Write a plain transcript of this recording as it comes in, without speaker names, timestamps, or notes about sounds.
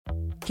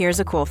Here's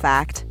a cool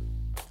fact.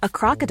 A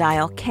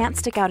crocodile can't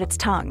stick out its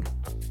tongue.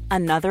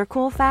 Another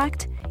cool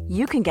fact,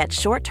 you can get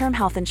short-term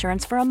health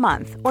insurance for a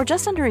month or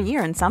just under a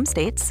year in some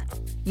states.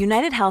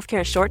 United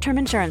Healthcare short-term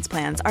insurance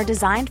plans are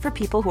designed for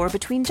people who are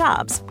between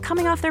jobs,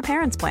 coming off their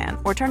parents' plan,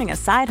 or turning a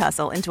side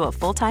hustle into a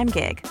full-time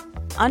gig.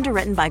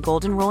 Underwritten by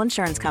Golden Rule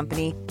Insurance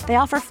Company, they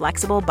offer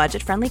flexible,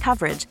 budget-friendly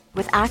coverage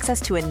with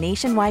access to a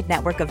nationwide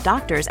network of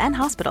doctors and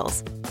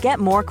hospitals. Get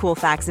more cool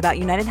facts about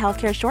United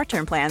Healthcare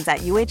short-term plans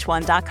at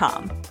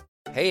uh1.com.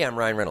 Hey, I'm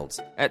Ryan Reynolds.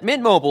 At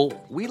Mint Mobile,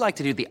 we like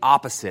to do the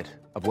opposite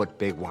of what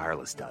Big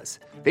Wireless does.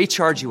 They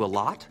charge you a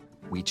lot,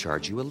 we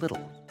charge you a little.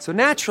 So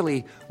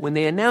naturally, when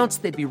they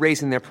announced they'd be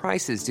raising their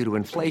prices due to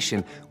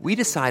inflation, we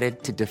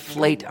decided to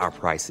deflate our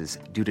prices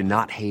due to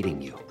not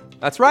hating you.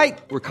 That's right.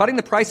 We're cutting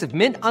the price of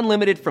Mint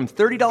Unlimited from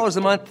 $30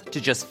 a month to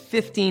just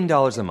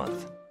 $15 a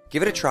month.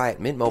 Give it a try at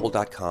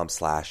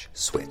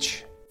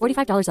mintmobile.com/switch.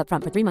 $45 up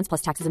front for 3 months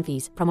plus taxes and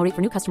fees. Promo rate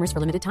for new customers for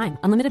limited time.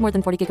 Unlimited more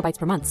than 40 gigabytes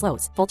per month.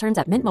 Slows full terms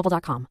at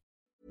mintmobile.com.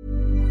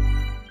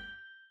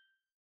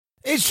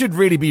 It should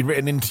really be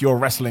written into your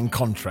wrestling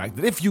contract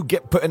that if you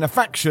get put in a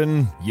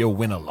faction, you'll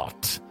win a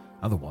lot.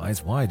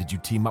 Otherwise, why did you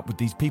team up with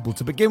these people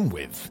to begin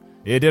with?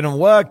 It didn't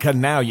work,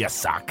 and now you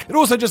suck. It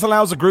also just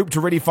allows a group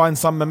to really find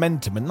some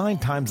momentum, and 9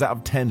 times out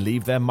of 10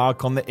 leave their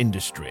mark on the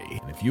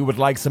industry. And if you would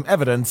like some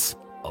evidence,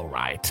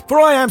 alright. For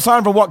I am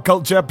Simon from What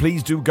Culture,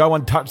 please do go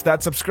and touch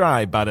that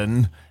subscribe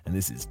button. And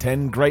this is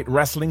 10 great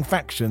wrestling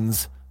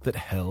factions that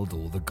held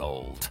all the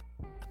gold.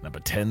 Number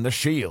 10, The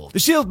Shield. The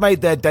Shield made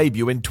their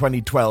debut in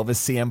 2012 as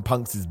CM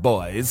Punk's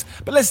boys,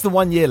 but less than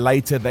 1 year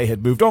later they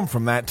had moved on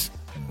from that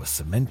and were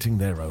cementing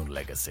their own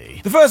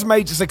legacy. The first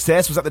major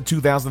success was at the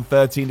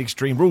 2013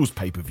 Extreme Rules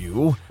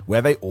pay-per-view,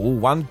 where they all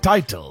won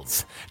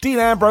titles. Dean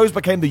Ambrose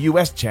became the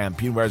US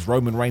champion, whereas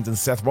Roman Reigns and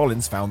Seth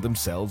Rollins found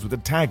themselves with the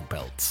tag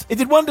belts. It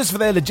did wonders for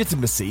their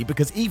legitimacy,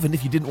 because even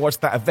if you didn't watch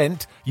that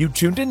event, you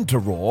tuned into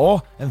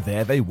Raw, and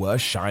there they were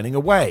shining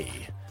away.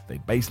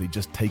 They'd basically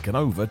just taken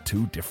over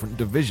 2 different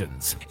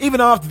divisions.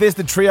 Even after this,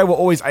 the trio were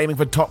always aiming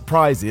for top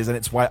prizes, and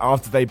it's why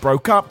after they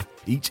broke up,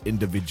 each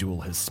individual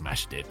has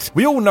smashed it.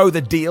 We all know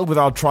the deal with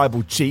our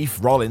tribal chief.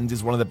 Rollins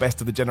is one of the best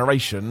of the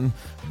generation,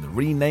 and the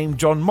renamed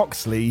Jon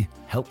Moxley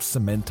helps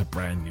cement a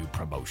brand new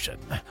promotion.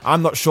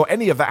 I'm not sure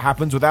any of that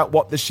happens without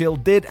what the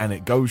Shield did, and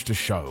it goes to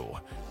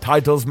show.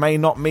 Titles may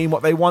not mean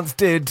what they once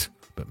did,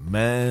 but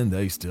man,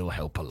 they still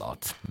help a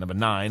lot. Number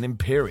 9,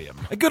 Imperium.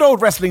 A good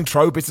old wrestling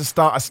trope is to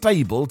start a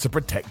stable to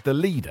protect the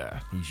leader.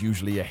 He's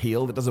usually a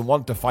heel that doesn't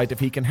want to fight if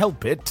he can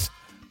help it,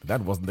 but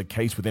that wasn't the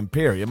case with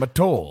Imperium at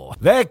all.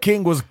 Their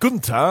king was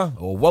Gunther,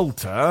 or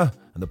Walter,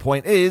 and the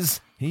point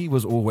is, he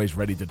was always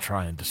ready to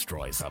try and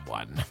destroy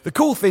someone. The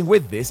cool thing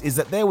with this is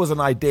that there was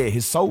an idea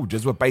his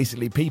soldiers were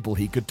basically people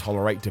he could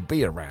tolerate to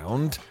be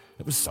around.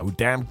 It was so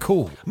damn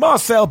cool.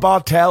 Marcel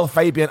Bartel,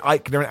 Fabian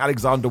Eichner, and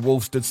Alexander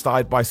Wolf stood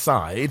side by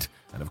side,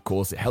 and of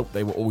course it helped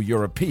they were all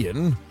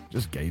European,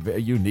 just gave it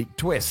a unique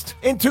twist.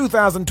 In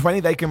 2020,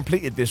 they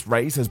completed this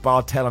race as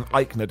Bartel and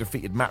Eichner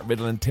defeated Matt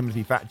Riddle and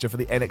Timothy Thatcher for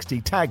the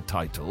NXT tag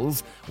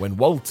titles, when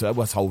Walter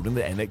was holding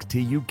the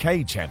NXT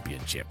UK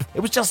Championship.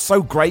 It was just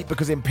so great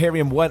because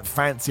Imperium weren't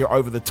fancy or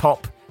over the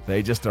top.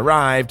 They just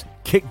arrived,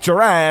 kicked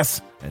your ass,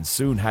 and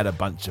soon had a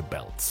bunch of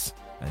belts.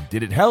 And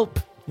did it help?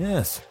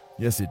 Yes.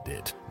 Yes, it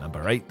did.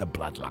 Number 8, the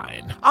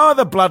Bloodline. Are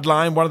the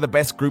Bloodline one of the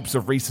best groups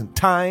of recent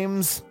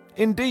times?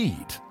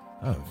 Indeed.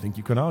 I don't think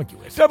you can argue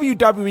it.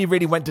 WWE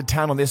really went to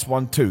town on this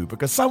one too,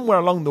 because somewhere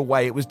along the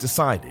way it was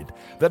decided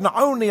that not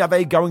only are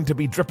they going to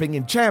be dripping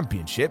in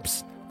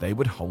championships, they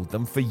would hold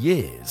them for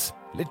years.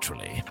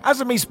 Literally. As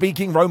of me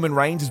speaking, Roman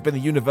Reigns has been the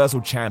Universal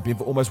Champion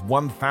for almost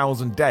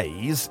 1,000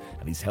 days,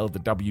 and he's held the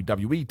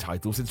WWE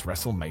title since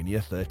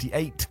WrestleMania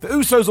 38. The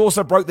Usos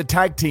also broke the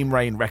tag team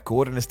reign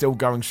record and are still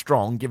going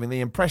strong, giving the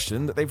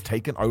impression that they've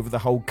taken over the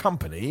whole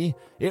company.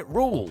 It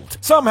ruled.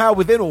 Somehow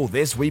within all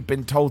this, we've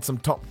been told some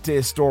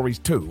top-tier stories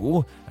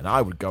too, and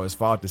I would go as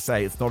far to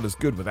say it's not as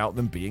good without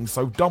them being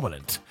so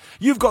dominant.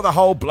 You've got the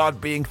whole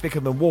blood being thicker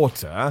than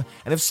water,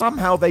 and if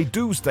somehow they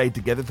do stay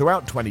together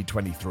throughout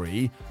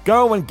 2023,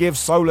 go and give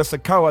Solo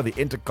Sikoa the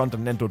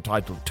Intercontinental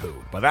title too.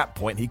 By that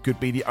point, he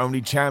could be the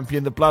only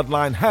champion the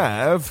Bloodline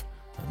have,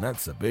 and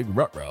that's a big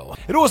ruh-roh.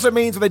 It also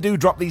means when they do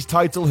drop these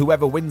titles,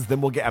 whoever wins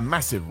them will get a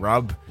massive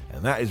rub,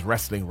 and that is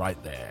wrestling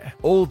right there.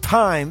 All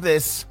time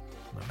this,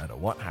 no matter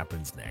what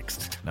happens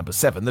next. Number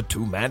 7, the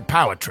 2-man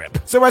power trip.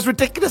 So as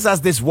ridiculous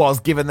as this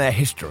was given their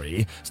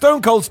history,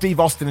 Stone Cold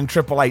Steve Austin and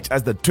Triple H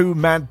as the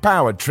 2-man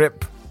power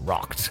trip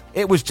rocked.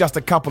 It was just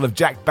a couple of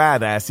jacked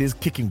badasses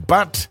kicking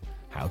butt.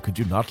 How could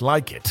you not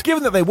like it?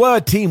 Given that they were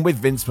a team with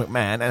Vince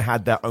McMahon and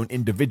had their own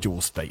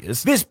individual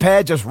status, this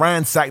pair just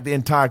ransacked the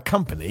entire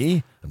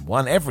company and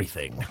won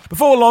everything.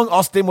 Before long,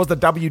 Austin was the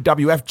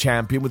WWF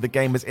champion with the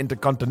game as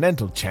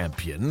Intercontinental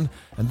champion,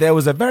 and there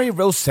was a very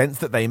real sense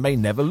that they may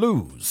never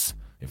lose.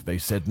 If they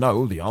said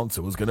no, the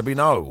answer was going to be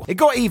no. It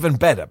got even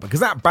better,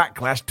 because at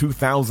Backlash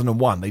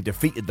 2001, they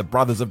defeated the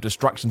Brothers of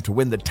Destruction to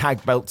win the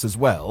tag belts as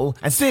well,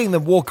 and seeing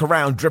them walk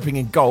around dripping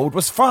in gold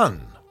was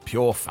fun.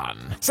 Pure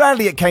fun.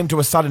 Sadly, it came to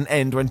a sudden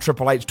end when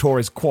Triple H tore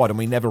his quad and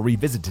we never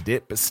revisited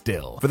it, but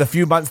still. For the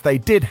few months they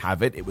did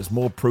have it, it was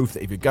more proof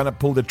that if you're gonna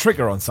pull the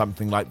trigger on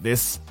something like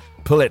this,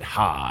 pull it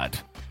hard.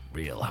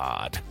 Real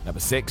hard.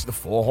 Number 6, the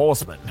Four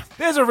Horsemen.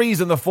 There's a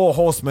reason the Four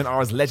Horsemen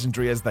are as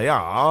legendary as they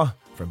are.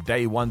 From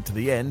day one to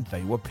the end,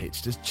 they were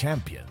pitched as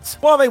champions.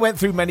 While they went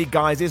through many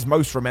guises,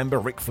 most remember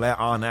Ric Flair,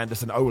 Arn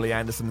Anderson, Ole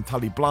Anderson, and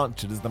Tully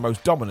Blanchard as the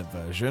most dominant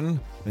version.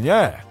 And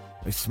yeah,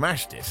 they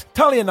smashed it.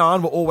 Tully and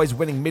Arn were always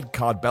winning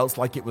mid-card belts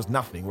like it was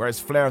nothing, whereas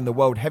Flair and the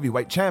World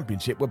Heavyweight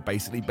Championship were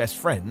basically best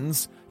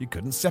friends. You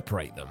couldn't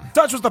separate them.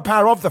 Such was the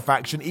power of the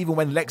faction, even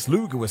when Lex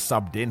Luger was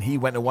subbed in, he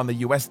went and won the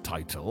US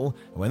title.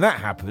 And when that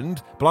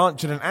happened,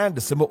 Blanchard and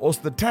Anderson were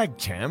also the tag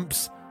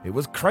champs. It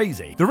was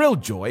crazy. The real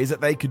joy is that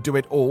they could do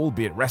it all,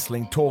 be it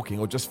wrestling, talking,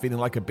 or just feeling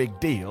like a big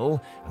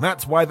deal, and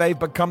that's why they've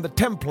become the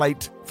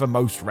template for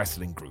most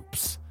wrestling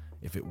groups.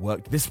 If it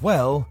worked this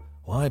well,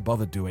 why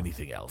bother do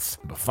anything else?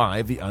 Number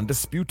 5, the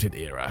Undisputed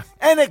Era.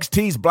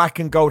 NXT's black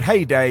and gold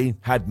heyday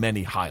had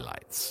many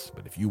highlights,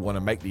 but if you want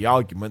to make the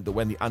argument that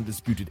when the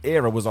Undisputed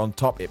Era was on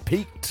top, it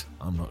peaked,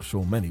 I'm not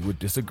sure many would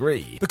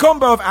disagree. The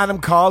combo of Adam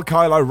Cole,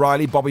 Kyle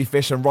O'Reilly, Bobby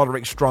Fish, and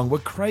Roderick Strong were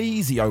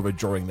crazy over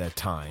during their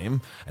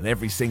time, and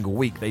every single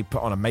week they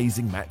put on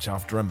amazing match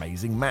after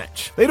amazing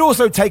match. They'd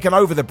also taken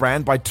over the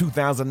brand by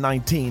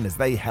 2019 as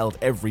they held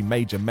every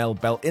major male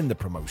belt in the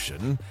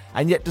promotion,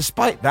 and yet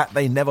despite that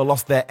they never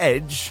lost their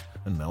edge.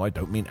 And no, I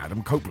don't mean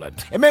Adam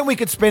Copeland. It meant we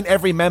could spin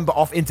every member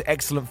off into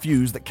excellent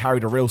feuds that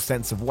carried a real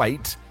sense of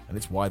weight, and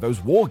it's why those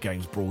War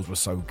Games brawls were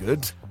so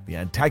good. The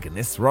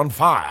antagonists were on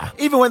fire.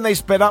 Even when they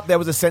sped up, there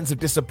was a sense of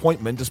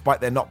disappointment despite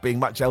there not being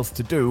much else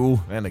to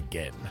do, and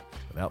again,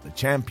 without the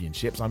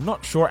championships, I'm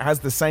not sure it has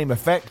the same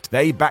effect.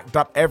 They backed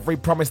up every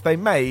promise they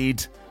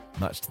made,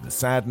 much to the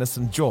sadness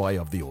and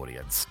joy of the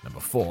audience. Number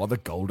 4, the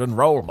Golden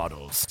Role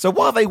Models. So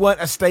while they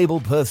weren't a stable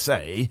per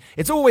se,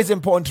 it's always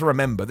important to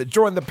remember that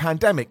during the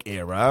pandemic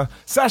era,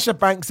 Sasha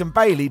Banks and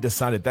Bayley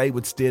decided they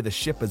would steer the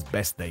ship as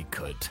best they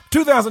could.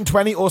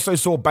 2020 also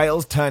saw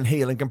Bales turn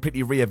heel and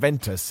completely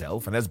reinvent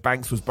herself, and as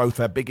Banks was both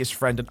her biggest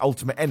friend and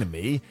ultimate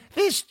enemy,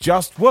 this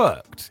just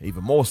worked.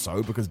 Even more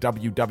so because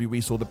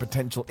WWE saw the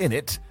potential in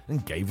it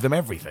and gave them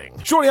everything.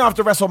 Shortly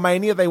after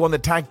WrestleMania, they won the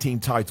tag team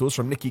titles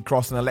from Nikki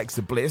Cross and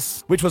Alexa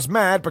Bliss, which was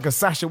mad because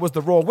Sasha was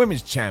the Raw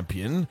Women's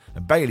Champion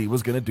and Bayley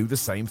was going to do the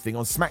same thing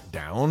on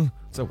SmackDown,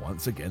 so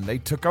once again they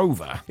took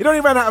over. It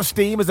only ran out of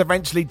steam as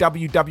eventually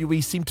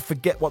WWE seemed to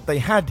forget what they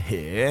had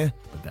here,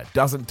 but that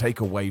doesn't take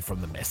away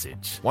from the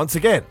message. Once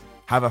again,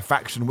 have a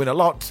faction win a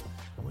lot,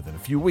 and within a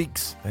few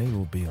weeks, they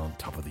will be on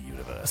top of the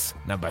universe.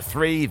 Number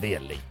 3, the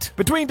Elite.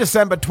 Between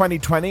December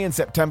 2020 and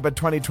September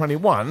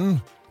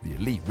 2021, the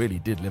Elite really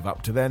did live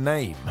up to their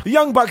name. The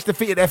Young Bucks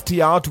defeated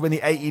FTR to win the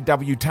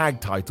AEW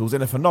tag titles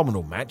in a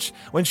phenomenal match,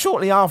 when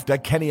shortly after,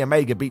 Kenny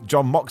Omega beat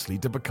Jon Moxley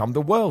to become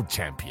the world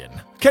champion.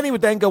 Kenny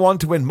would then go on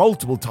to win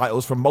multiple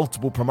titles from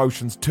multiple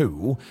promotions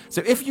too,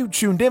 so if you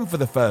tuned in for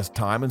the first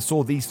time and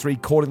saw these three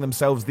calling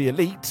themselves the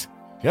Elite,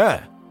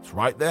 yeah, it's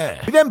right there.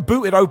 He then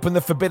booted open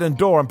the Forbidden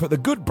Door and put the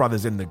Good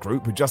Brothers in the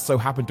group, who just so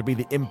happened to be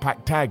the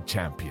Impact Tag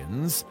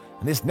Champions.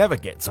 And this never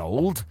gets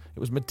old. It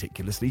was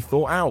meticulously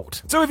thought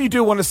out. So if you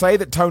do want to say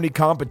that Tony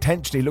Khan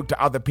potentially looked at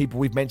other people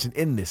we've mentioned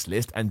in this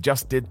list and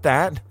just did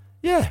that,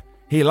 yeah,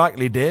 he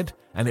likely did,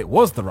 and it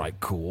was the right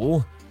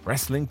call.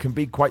 Wrestling can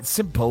be quite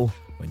simple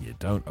when you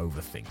don't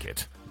overthink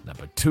it.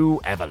 Number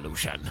 2,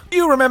 Evolution.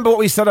 You remember what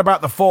we said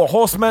about the Four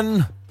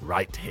Horsemen?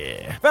 Right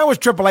here. That was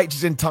Triple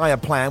H's entire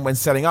plan when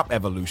setting up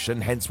Evolution,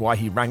 hence why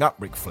he rang up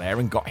Ric Flair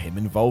and got him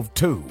involved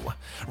too.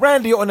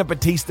 Randy Orton and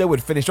Batista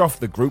would finish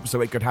off the group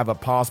so it could have a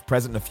past,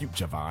 present, and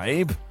future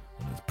vibe.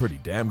 And it's pretty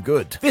damn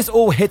good. This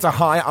all hit a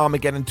high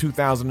Armageddon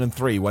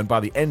 2003 when by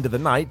the end of the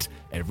night,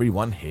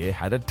 everyone here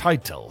had a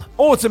title.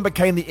 Orton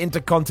became the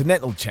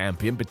Intercontinental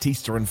Champion,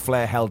 Batista and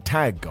Flair held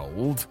tag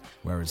gold,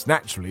 whereas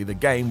naturally the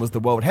Game was the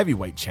World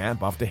Heavyweight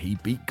Champ after he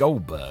beat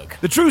Goldberg.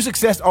 The true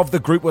success of the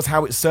group was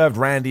how it served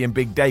Randy and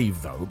Big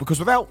Dave though, because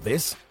without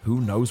this,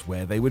 who knows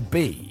where they would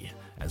be.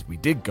 As we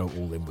did go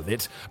all in with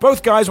it,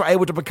 both guys were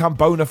able to become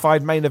bona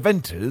fide main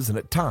eventers and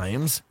at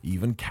times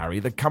even carry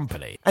the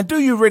company. And do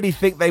you really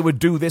think they would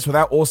do this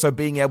without also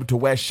being able to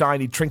wear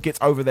shiny trinkets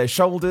over their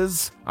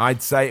shoulders?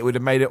 I'd say it would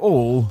have made it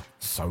all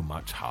so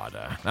much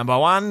harder. Number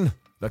 1,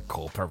 the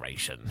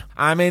Corporation.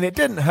 I mean, it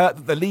didn't hurt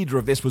that the leader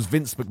of this was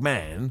Vince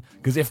McMahon,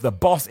 because if the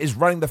boss is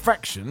running the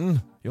faction,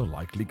 you're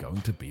likely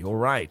going to be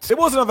alright. There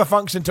was another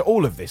function to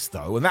all of this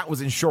though, and that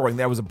was ensuring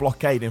there was a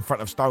blockade in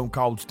front of Stone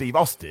Cold Steve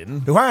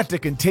Austin, who had to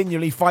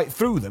continually fight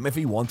through them if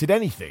he wanted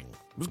anything.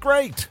 It was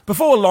great.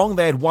 Before long,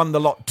 they had won the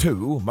lot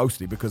too,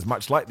 mostly because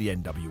much like the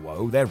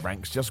NWO, their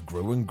ranks just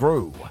grew and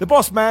grew. The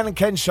Boss Man and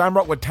Ken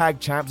Shamrock were tag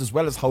champs as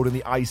well as holding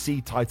the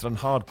IC title and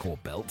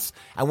hardcore belts,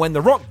 and when The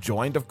Rock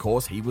joined, of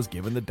course, he was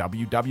given the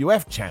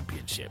WWF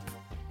Championship.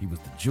 He was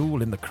the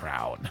jewel in the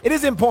crown. It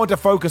is important to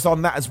focus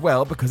on that as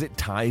well because it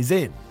ties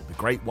in. The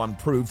Great One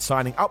proved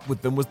signing up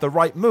with them was the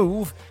right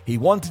move. He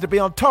wanted to be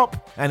on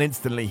top, and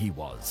instantly he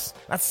was.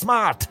 That's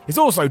smart. It's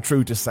also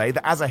true to say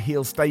that as a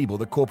heel stable,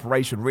 the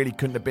corporation really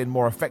couldn't have been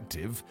more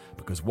effective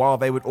because while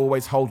they would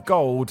always hold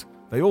gold,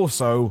 they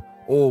also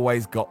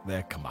always got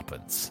their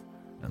comeuppance.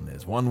 And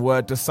there's one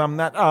word to sum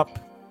that up: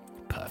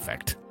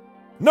 perfect.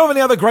 Know of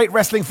any other great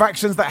wrestling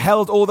factions that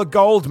held all the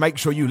gold? Make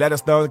sure you let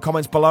us know in the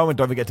comments below, and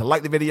don't forget to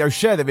like the video,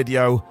 share the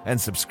video, and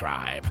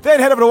subscribe. Then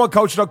head over to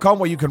whatculture.com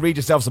where you can read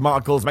yourself some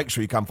articles. Make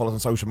sure you come follow us on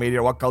social media,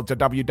 WhatCulture,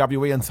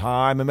 WWE, and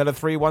Time and Miller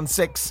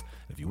 316.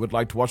 If you would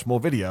like to watch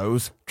more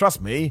videos,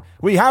 trust me,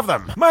 we have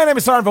them. My name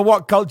is Simon for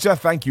What Culture.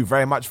 Thank you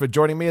very much for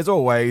joining me as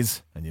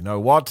always. And you know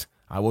what?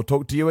 I will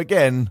talk to you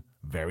again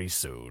very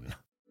soon.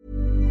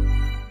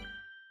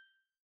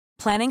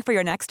 Planning for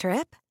your next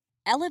trip?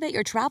 Elevate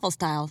your travel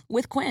style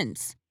with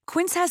Quince.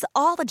 Quince has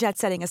all the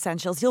jet-setting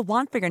essentials you'll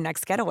want for your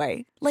next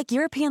getaway, like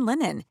European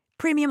linen,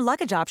 premium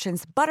luggage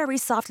options, buttery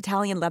soft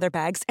Italian leather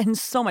bags, and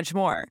so much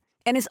more.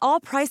 And is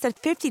all priced at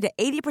 50 to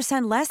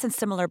 80% less than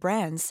similar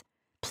brands.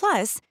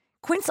 Plus,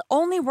 Quince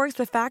only works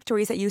with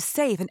factories that use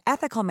safe and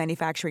ethical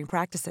manufacturing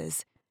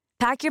practices.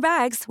 Pack your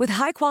bags with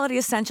high-quality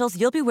essentials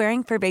you'll be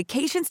wearing for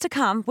vacations to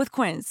come with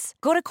Quince.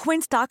 Go to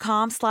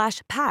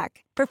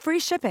quince.com/pack for free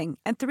shipping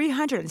and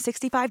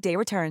 365-day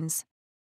returns.